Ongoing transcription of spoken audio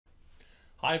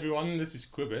Hi everyone, this is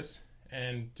Quibus,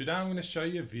 and today I'm going to show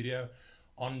you a video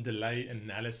on delay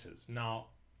analysis. Now,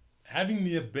 having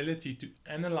the ability to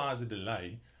analyze a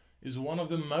delay is one of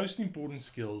the most important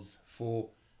skills for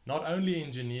not only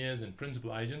engineers and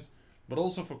principal agents, but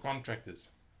also for contractors,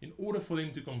 in order for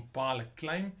them to compile a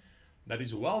claim that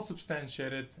is well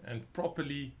substantiated and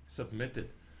properly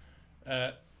submitted.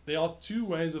 There are two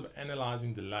ways of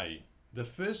analyzing delay. The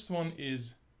first one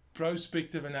is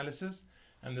prospective analysis,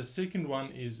 and the second one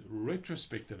is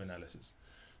retrospective analysis.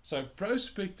 So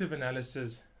prospective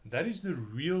analysis, that is the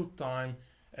real-time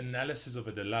analysis of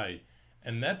a delay,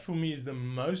 and that for me is the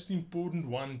most important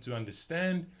one to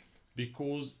understand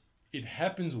because it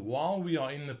happens while we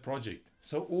are in the project.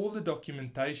 So all the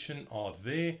documentation are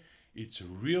there, it's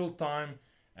real-time,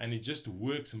 and it just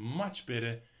works much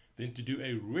better than to do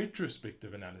a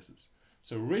retrospective analysis.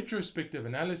 So retrospective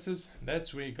analysis,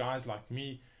 that's where guys like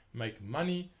me make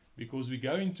money, because we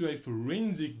go into a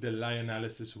forensic delay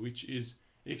analysis, which is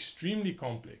extremely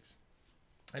complex.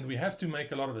 And we have to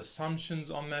make a lot of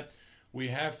assumptions on that. We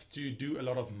have to do a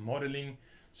lot of modeling.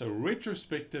 So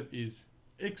retrospective is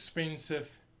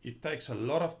expensive. It takes a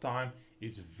lot of time.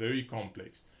 It's very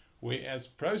complex. Whereas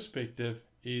prospective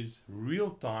is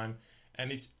real time,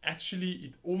 and it's actually,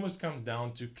 it almost comes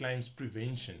down to claims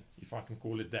prevention, if I can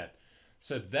call it that.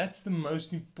 So that's the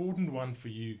most important one for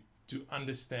you to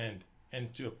understand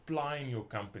and to apply in your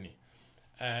company.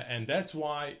 And that's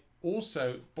why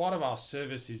also part of our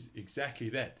service is exactly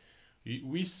that.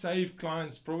 We save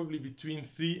clients probably between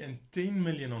 3 and 10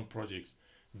 million on projects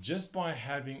just by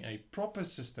having a proper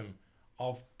system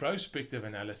of prospective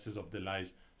analysis of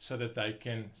delays so that they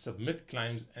can submit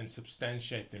claims and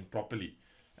substantiate them properly.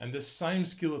 And the same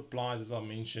skill applies, as I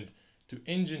mentioned, to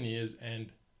engineers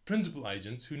and principal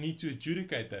agents who need to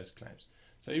adjudicate those claims.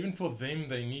 So even for them,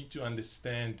 they need to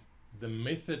understand the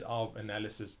method of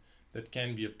analysis that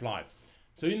can be applied.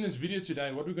 So in this video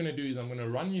today, what we're going to do is I'm going to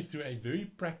run you through a very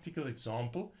practical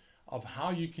example of how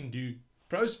you can do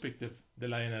prospective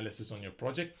delay analysis on your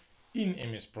project in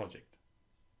MS Project.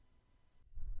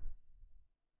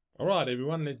 All right,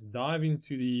 everyone, let's dive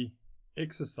into the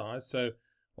exercise. So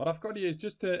what I've got here is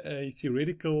just a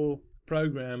theoretical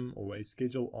program or a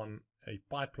schedule on a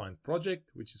pipeline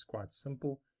project, which is quite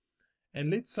simple. And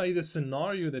let's say the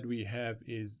scenario that we have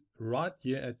is right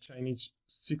here at chainage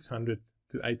 600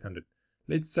 to 800.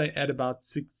 Let's say at about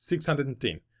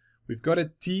 610. We've got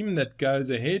a team that goes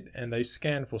ahead and they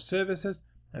scan for services.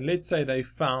 And let's say they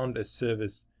found a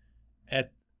service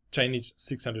at chainage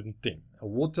 610. A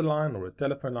water line or a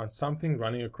telephone line, something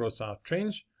running across our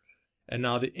trench. And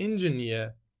now the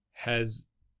engineer has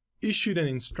issued an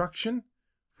instruction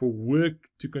for work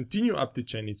to continue up to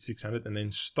chainage 600 and then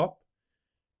stop.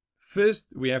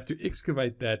 First, we have to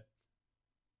excavate that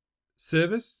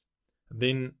service,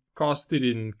 then cast it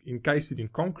in, encase it in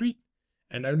concrete,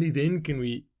 and only then can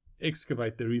we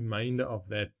excavate the remainder of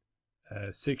that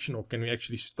section, or can we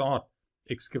actually start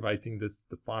excavating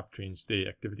the pipe trench there,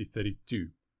 activity 32.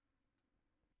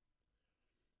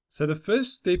 So the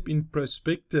first step in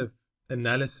prospective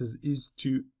analysis is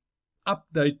to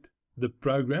update the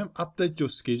program, update your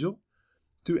schedule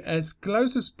to as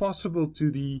close as possible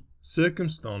to the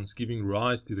circumstance giving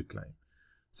rise to the claim.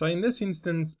 So in this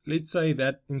instance, let's say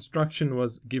that instruction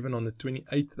was given on the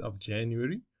 28th of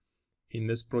January in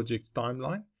this project's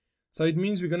timeline. So it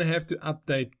means we're going to have to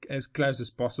update as close as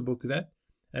possible to that.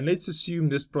 And let's assume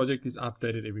this project is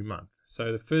updated every month.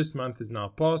 So the first month is now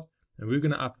passed, and we're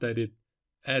going to update it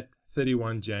at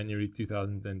 31 January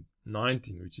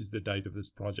 2019, which is the date of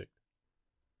this project.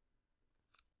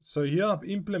 So here I've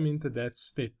implemented that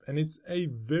step, and it's a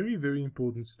very, very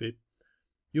important step.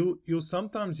 You'll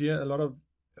sometimes hear a lot of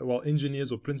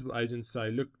engineers or principal agents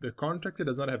say, look, the contractor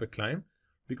does not have a claim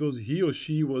because he or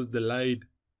she was delayed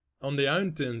on their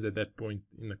own terms at that point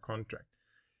in the contract.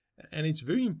 And it's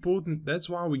very important, that's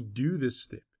why we do this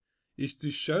step, is to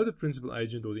show the principal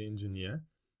agent or the engineer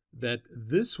that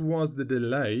this was the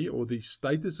delay or the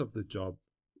status of the job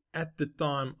at the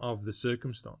time of the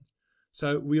circumstance.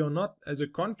 So we are not, as a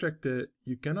contractor,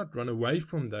 you cannot run away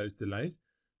from those delays.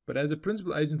 But as a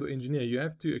principal agent or engineer, you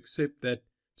have to accept that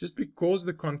just because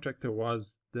the contractor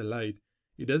was delayed,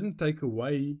 it doesn't take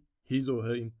away his or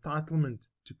her entitlement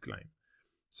to claim.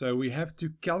 So we have to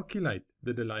calculate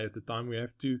the delay at the time. We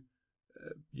have to,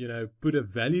 put a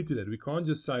value to that. We can't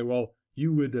just say, well,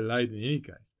 you were delayed in any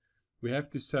case. We have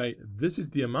to say, this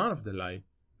is the amount of delay,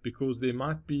 because there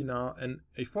might be now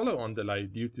a follow-on delay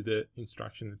due to the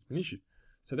instruction that's been issued.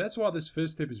 So that's why this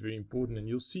first step is very important. And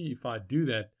you'll see if I do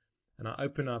that and I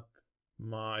open up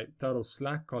my total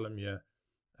slack column here,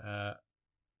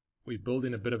 we build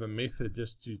in a bit of a method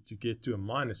just to get to a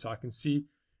minus. So I can see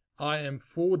I am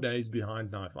 4 days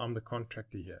behind now if I'm the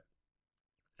contractor here.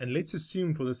 And let's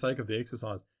assume for the sake of the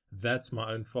exercise, that's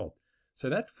my own fault. So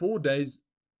that 4 days,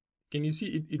 can you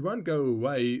see it won't go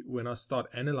away when I start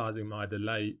analyzing my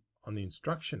delay on the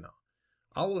instruction now.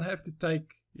 I will have to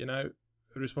take,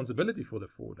 responsibility for the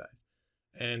 4 days.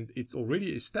 And it's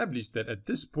already established that at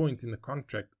this point in the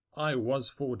contract, I was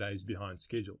 4 days behind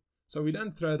schedule. So we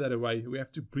don't throw that away. We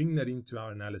have to bring that into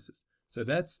our analysis. So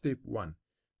that's step 1.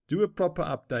 Do a proper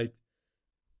update.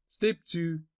 Step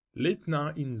 2, let's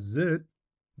now insert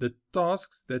the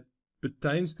tasks that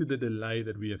pertains to the delay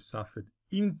that we have suffered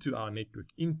into our network,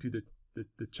 into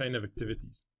the chain of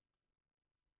activities.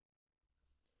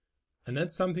 And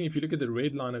that's something, if you look at the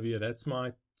red line over here, that's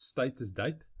my status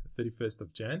date, the 31st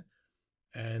of Jan.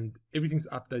 And everything's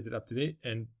updated up to there.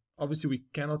 And obviously we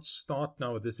cannot start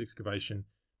now with this excavation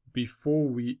before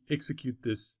we execute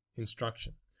this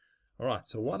instruction. All right,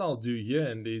 so what I'll do here,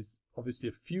 and there's obviously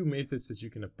a few methods that you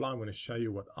can apply. I'm going to show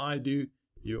you what I do.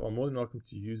 You are more than welcome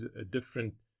to use a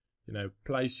different,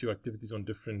 place your activities on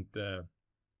different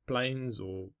planes,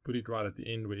 or put it right at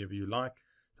the end, wherever you like.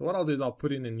 So what I'll do is I'll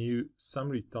put in a new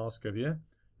summary task over here,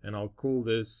 and I'll call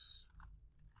this,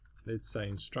 let's say,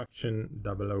 instruction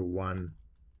 001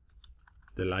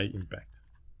 delay impact.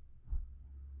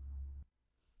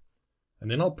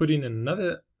 And then I'll put in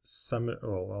another summary,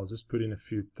 or I'll just put in a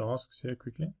few tasks here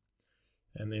quickly.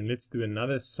 And then let's do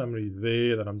another summary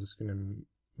there that I'm just going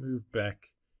to move back,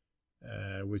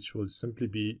 which will simply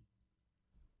be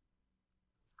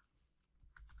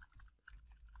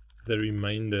the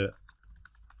remainder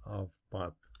of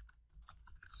pipe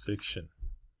section.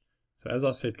 So as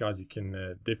I said, guys, you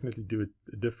can definitely do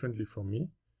it differently from me.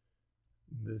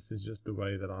 This is just the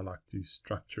way that I like to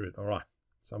structure it. All right,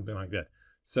 something like that.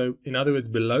 So in other words,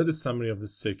 below the summary of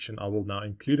this section, I will now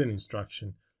include an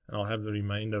instruction, and I'll have the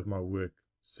remainder of my work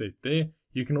set there.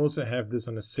 You can also have this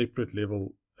on a separate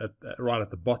level right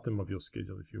at the bottom of your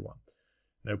schedule if you want.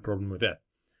 No problem with that.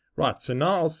 Right, so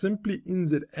now I'll simply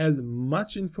insert as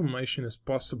much information as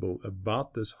possible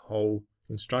about this whole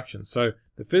instruction. So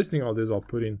the first thing I'll do is I'll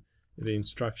put in the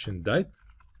instruction date.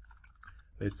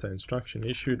 Let's say instruction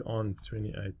issued on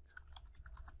 28.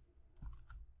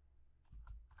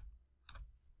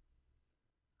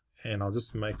 And I'll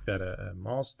just make that a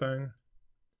milestone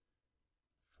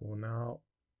for now.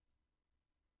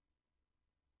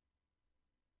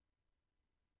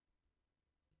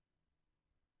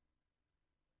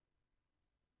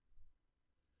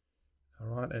 All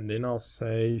right, and then I'll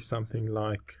say something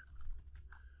like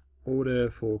order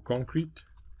for concrete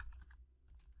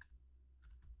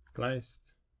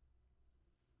placed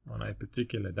on a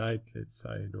particular date. Let's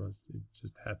say it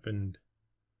just happened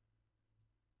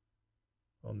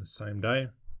on the same day.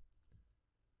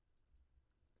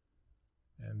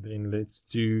 And then let's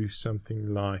do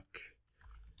something like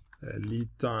a lead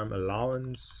time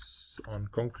allowance on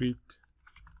concrete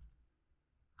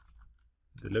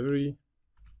delivery.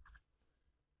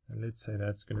 And let's say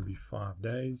that's going to be 5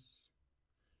 days.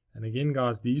 And again,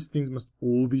 guys, these things must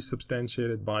all be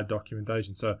substantiated by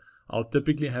documentation. So I'll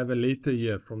typically have a letter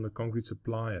here from the concrete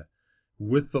supplier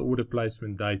with the order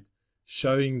placement date,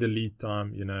 showing the lead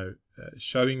time,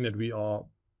 showing that we are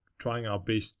trying our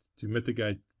best to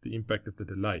mitigate the impact of the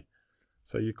delay.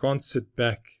 So you can't sit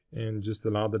back and just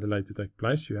allow the delay to take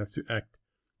place. You have to act,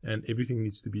 and everything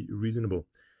needs to be reasonable.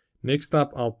 Next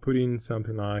up, I'll put in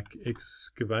something like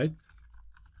excavate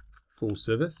full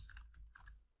service.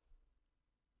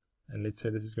 And let's say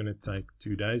this is going to take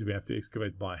 2 days. We have to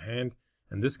excavate by hand,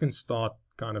 and this can start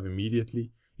kind of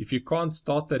immediately. If you can't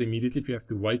start that immediately, if you have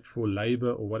to wait for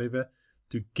labor or whatever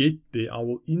to get there, I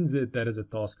will insert that as a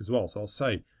task as well. So I'll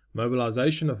say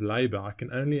mobilization of labor. I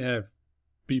can only have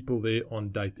people there on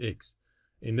date X.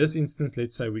 In this instance,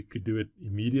 let's say we could do it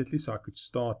immediately, so I could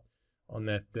start on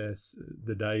that the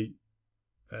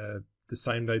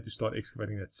same day to start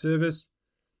excavating that service,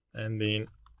 and then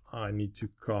I need to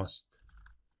cast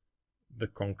the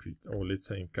concrete, or let's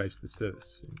say encase the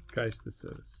service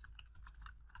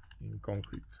in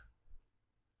concrete.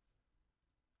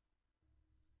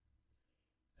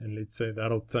 And let's say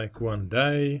that'll take 1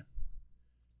 day.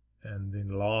 And then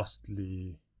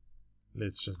lastly,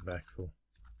 let's just backfill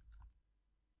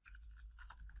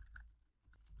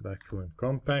and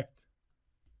compact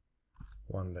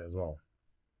 1 day as well.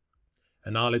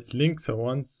 And now let's link. So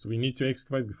once we need to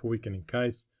excavate before we can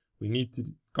encase, we need to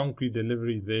concrete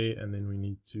delivery there, and then we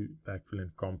need to backfill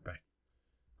and compact.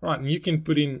 Right, and you can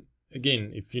put in,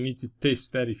 again, if you need to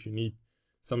test that, if you need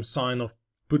some sign off,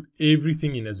 put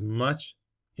everything in, as much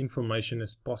information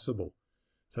as possible,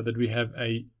 so that we have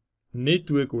a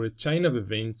network or a chain of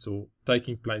events or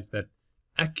taking place that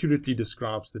accurately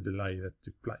describes the delay that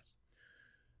took place.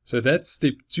 So that's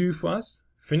step 2 for us,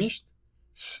 finished.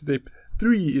 Step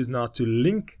 3 is now to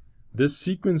link this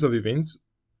sequence of events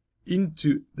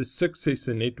into the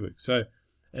successor network. So,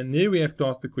 and there we have to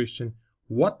ask the question,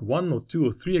 what 1 or 2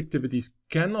 or 3 activities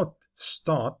cannot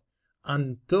start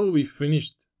until we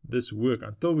finished this work,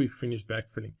 until we finished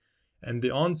backfilling? And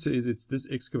the answer is it's this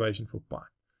excavation for pipe.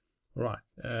 Right.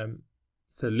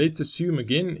 So let's assume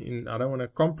again, I don't want to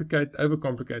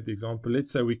overcomplicate the example.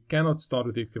 Let's say we cannot start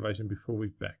with the excavation before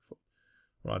we've backfilled.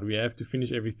 Right, we have to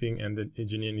finish everything and the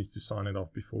engineer needs to sign it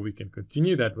off before we can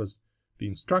continue. That was the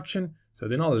instruction. So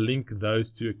then I'll link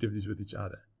those 2 activities with each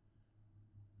other.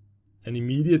 And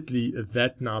immediately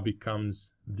that now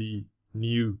becomes the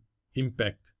new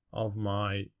impact of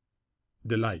my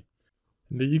delay.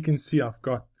 And there you can see I've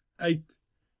got 8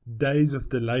 days of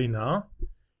delay now.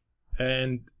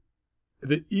 And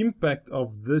the impact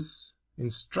of this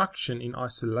instruction in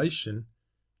isolation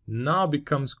now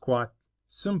becomes quite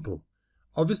simple.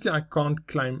 Obviously, I can't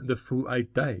claim the full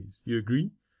 8 days. You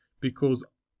agree? Because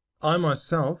I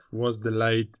myself was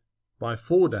delayed by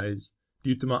 4 days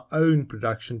due to my own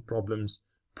production problems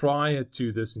prior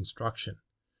to this instruction.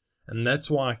 And that's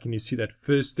why can you see that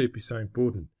first step is so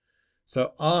important.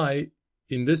 So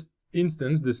in this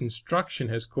instance, this instruction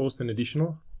has caused an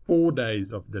additional 4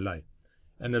 days of delay.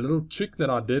 And a little trick that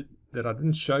I did, that I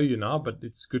didn't show you now, but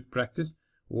it's good practice,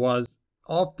 was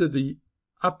after the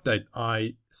update,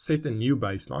 I set a new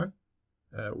baseline,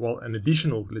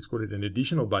 let's call it an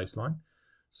additional baseline,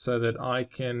 so that I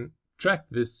can track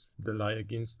this delay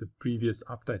against the previous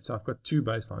update. So I've got 2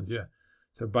 baselines here.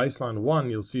 So baseline 1,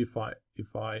 you'll see if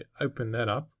I open that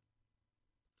up,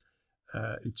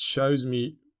 it shows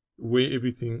me where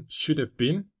everything should have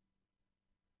been.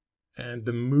 And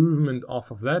the movement off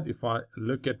of that, if I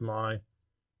look at my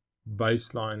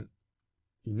baseline,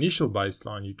 initial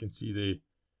baseline, you can see there,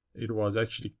 it was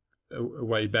actually a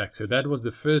way back. So that was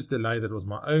the first delay that was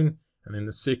my own. And then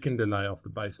the second delay of the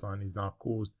baseline is now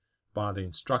caused by the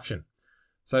instruction.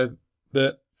 So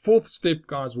the 4th step,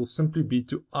 guys, will simply be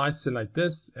to isolate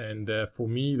this. And for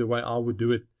me, the way I would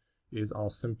do it is I'll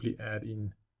simply add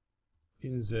in,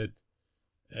 insert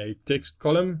a text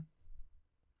column.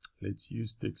 Let's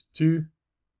use text 2,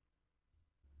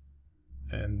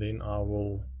 and then I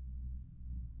will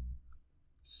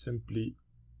simply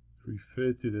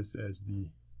refer to this as the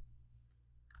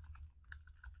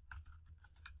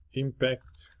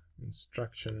impact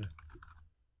instruction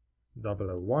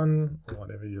 001 or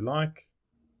whatever you like,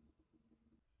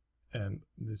 and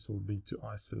this will be to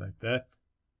isolate that.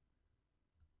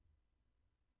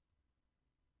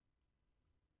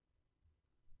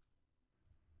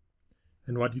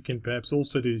 And what you can perhaps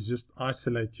also do is just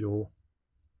isolate your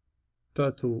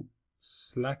total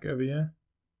slack over here.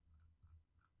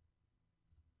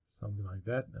 Something like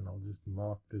that. And I'll just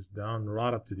mark this down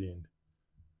right up to the end.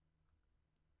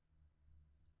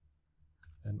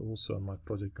 And also my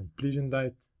project completion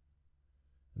date.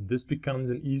 And this becomes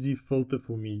an easy filter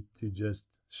for me to just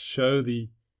show the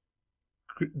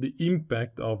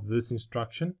impact of this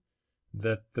instruction,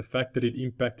 that the fact that it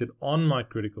impacted on my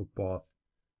critical path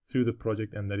through the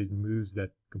project and that it moves that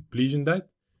completion date.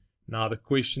 Now the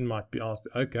question might be asked,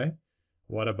 okay,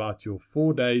 what about your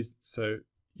 4 days? So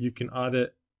you can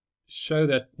either show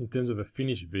that in terms of a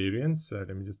finished variance. So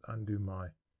let me just undo my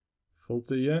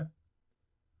filter here.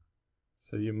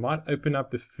 So you might open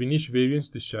up the finished variance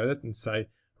to show that and say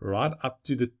right up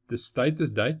to the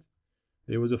status date,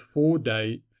 there was a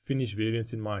 4-day finished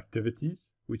variance in my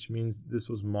activities, which means this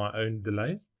was my own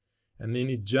delays. And then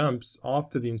it jumps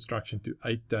after the instruction to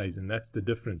 8 days, and that's the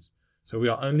difference. So we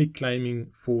are only claiming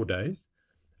 4 days,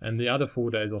 and the other 4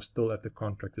 days are still at the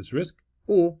contractor's risk.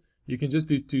 Or you can just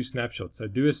do 2 snapshots. So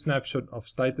do a snapshot of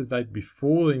status date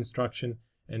before the instruction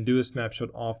and do a snapshot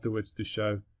afterwards to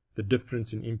show the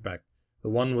difference in impact. The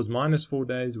one was minus 4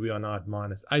 days, we are now at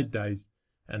minus 8 days,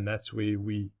 and that's why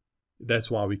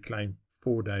we claim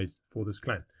 4 days for this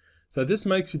claim. So this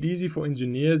makes it easy for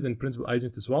engineers and principal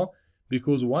agents as well,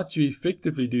 because what you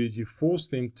effectively do is you force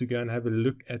them to go and have a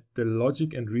look at the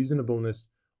logic and reasonableness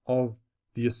of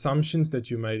the assumptions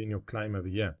that you made in your claim over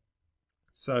here.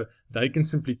 So they can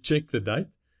simply check the date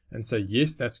and say,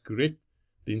 yes, that's correct.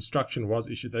 The instruction was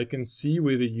issued. They can see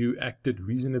whether you acted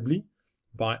reasonably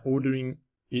by ordering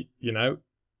it,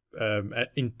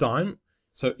 in time.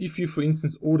 So if you, for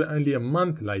instance, order only a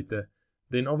month later,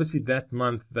 then obviously that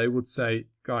month they would say,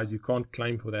 guys, you can't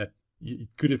claim for that. It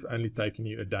could have only taken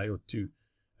you a day or 2.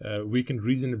 We can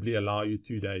reasonably allow you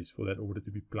 2 days for that order to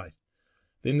be placed.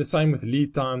 Then the same with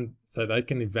lead time, so they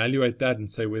can evaluate that and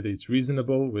say whether it's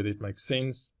reasonable, whether it makes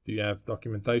sense. Do you have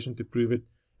documentation to prove it?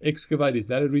 Excavate, is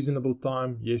that a reasonable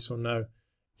time? Yes or no?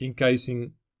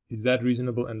 Encasing, is that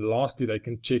reasonable? And lastly, they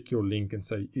can check your link and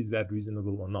say, is that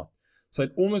reasonable or not? So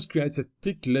it almost creates a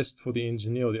tick list for the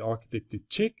engineer or the architect to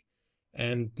check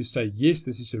and to say, yes,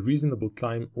 this is a reasonable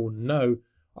claim, or no,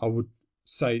 I would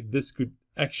say this could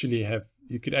actually have,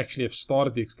 you could actually have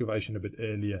started the excavation a bit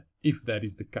earlier if that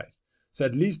is the case. So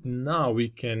at least now we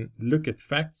can look at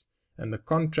facts, and the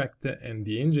contractor and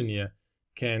the engineer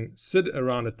can sit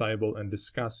around a table and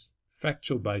discuss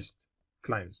factual based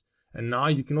claims. And now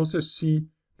you can also see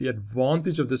the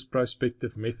advantage of this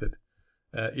prospective method.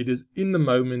 It is in the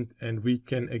moment, and we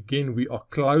are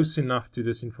close enough to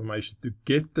this information to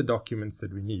get the documents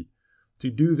that we need. To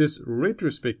do this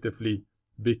retrospectively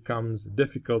becomes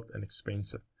difficult and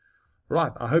expensive.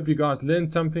 Right, I hope you guys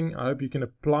learned something. I hope you can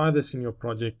apply this in your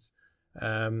projects.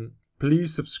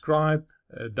 Please subscribe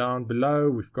down below.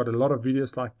 We've got a lot of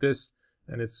videos like this,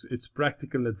 and it's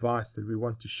practical advice that we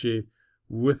want to share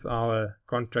with our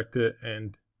contractor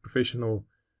and professional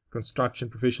construction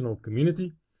professional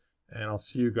community. And I'll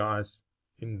see you guys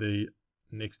in the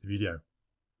next video.